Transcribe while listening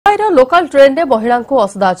मुंबईर local train रे महिला को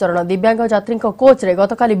असदाचरण दिव्यांग यात्री कोच रे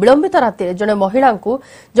गतकाली विलंबित राति जड़े महिला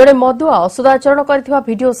जड़े मदुआ असदाचरण करथिबा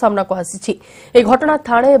वीडियो सामना को आसी। ए घटना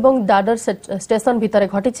थाणे एवं दादर स्टेशन भितर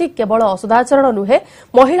घटी। केवल असदाचरण नुहे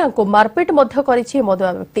महिला को मारपिट करिछि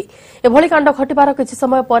मदुआ व्यक्ति। एभली कांड घटिबार किछि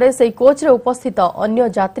समय परे सेही कोच रे उपस्थित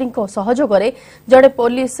अन्य यात्री सहयोग रे जड़े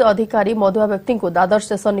पुलिस अधिकारी मदुआ व्यक्ति को दादर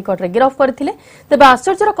स्टेशन निकट रे गिरफ्त करथिले। तेबे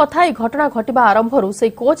आश्चर्यर कथा ए घटना घटिबा आरंभरू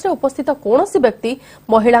सेही कोच रे उपस्थित कोनोसी व्यक्ति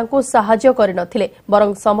महिला को साहाय्य करिनथिले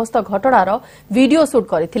बरं समस्त घटनार वीडियो शूट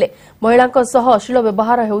करथिले। महिला सह अश्लील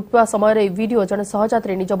व्यवहार हेउतबा समय रे वीडियो जने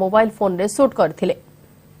सहयात्री निज मोबाइल फोन रे शूट करथिले।